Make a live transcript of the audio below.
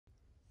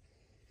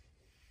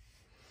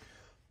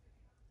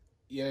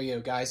Yo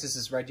guys, this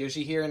is Red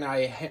Yoshi here, and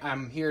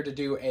I'm here to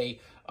do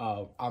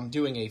I'm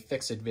doing a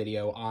fix-it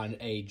video on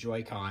a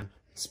Joy-Con,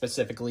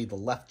 specifically the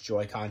left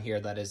Joy-Con here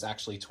that is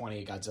actually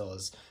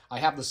 28godzilla's. I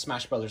have the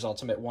Smash Brothers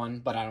Ultimate one,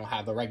 but I don't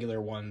have the regular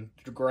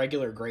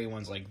gray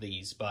ones like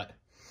these, but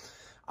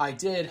I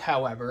did,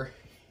 however,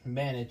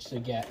 manage to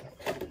get,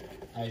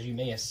 as you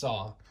may have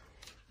saw,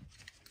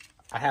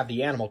 I have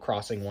the Animal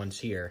Crossing ones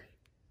here.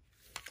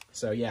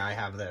 So yeah, I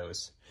have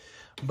those.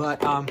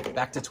 But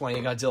back to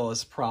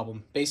 28godzilla's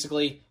problem.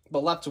 Basically, the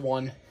left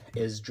one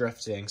is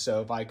drifting. So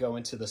if I go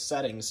into the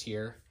settings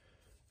here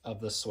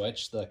of the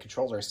Switch, the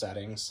controller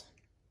settings,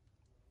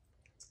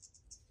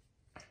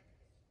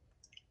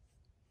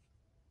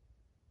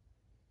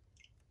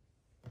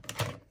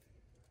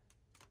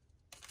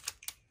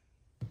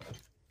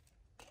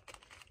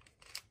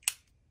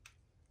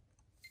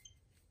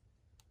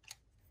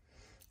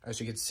 as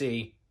you can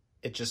see,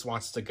 it just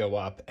wants to go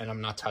up, and I'm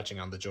not touching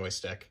on the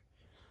joystick.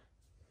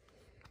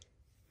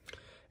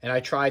 And I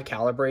tried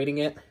calibrating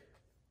it.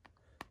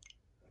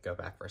 Go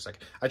back for a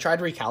second. I tried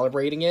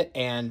recalibrating it,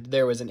 and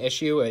there was an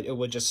issue. It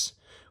would just,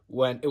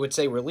 when it would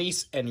say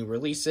release, and you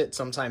release it,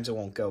 sometimes it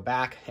won't go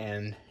back,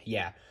 and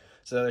yeah.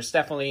 So there's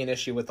definitely an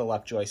issue with the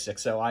left joystick.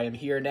 So I am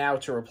here now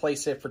to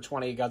replace it for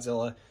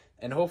 28godzilla,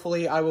 and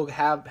hopefully I will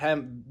have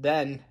him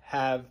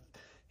have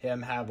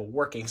a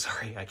working,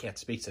 sorry, I can't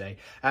speak today.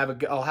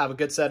 I'll have a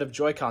good set of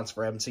Joy-Cons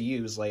for him to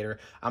use later.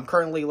 I'm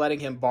currently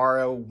letting him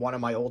borrow one of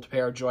my old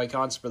pair of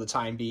Joy-Cons for the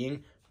time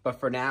being, but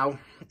for now,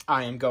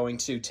 I am going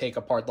to take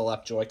apart the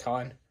left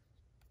Joy-Con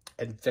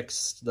and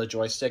fix the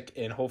joystick,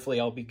 and hopefully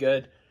I'll be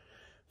good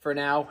for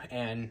now,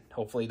 and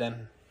hopefully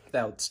then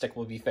that stick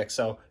will be fixed.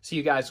 So, see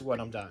you guys when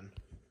I'm done.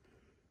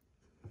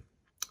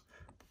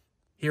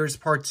 Here's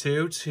part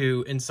 2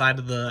 to inside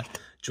of the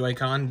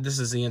Joy-Con. This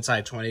is the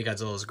inside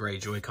 28godzilla's gray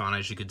Joy-Con,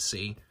 as you can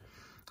see.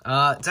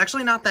 It's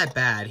actually not that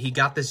bad. He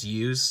got this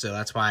used, so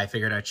that's why I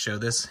figured I'd show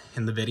this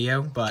in the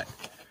video, but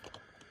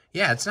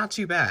yeah, it's not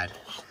too bad.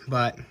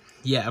 But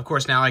yeah, of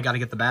course, now I got to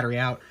get the battery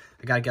out.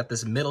 I got to get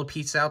this middle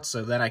piece out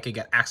so that I can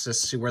get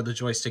access to where the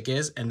joystick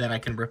is, and then I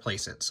can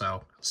replace it.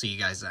 So, see you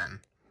guys then.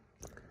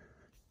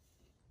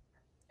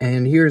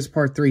 And here's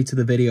part 3 to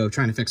the video of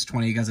trying to fix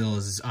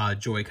 28godzilla's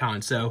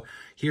Joy-Con. So,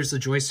 here's the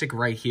joystick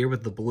right here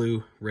with the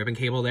blue ribbon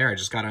cable there. I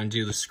just got to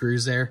undo the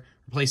screws there,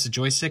 replace the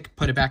joystick,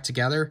 put it back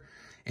together,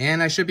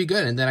 and I should be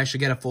good. And then I should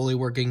get a fully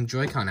working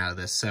Joy-Con out of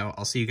this. So,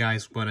 I'll see you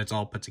guys when it's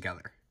all put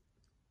together.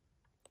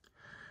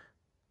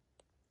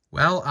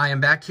 Well, I am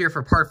back here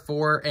for part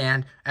 4,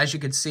 and as you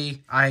can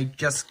see,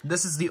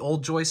 this is the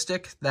old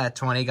joystick that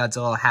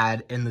 28godzilla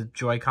had in the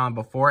Joy-Con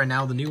before, and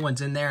now the new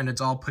one's in there, and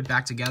it's all put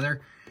back together,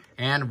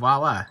 and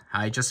voila,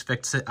 I just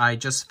fixed it. I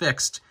just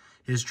fixed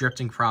his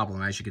drifting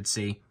problem, as you can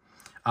see.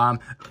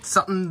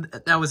 Something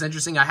that was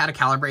interesting, I had to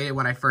calibrate it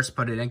when I first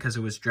put it in because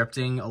it was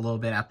drifting a little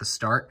bit at the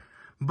start,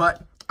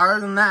 but other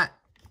than that,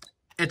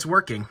 it's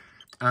working.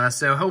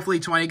 So hopefully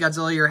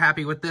 28godzilla, you're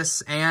happy with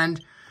this,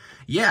 and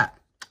yeah.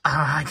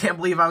 I can't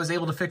believe I was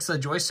able to fix a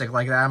joystick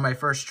like that on my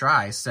first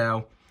try.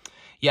 So,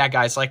 yeah,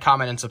 guys, like,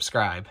 comment, and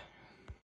subscribe.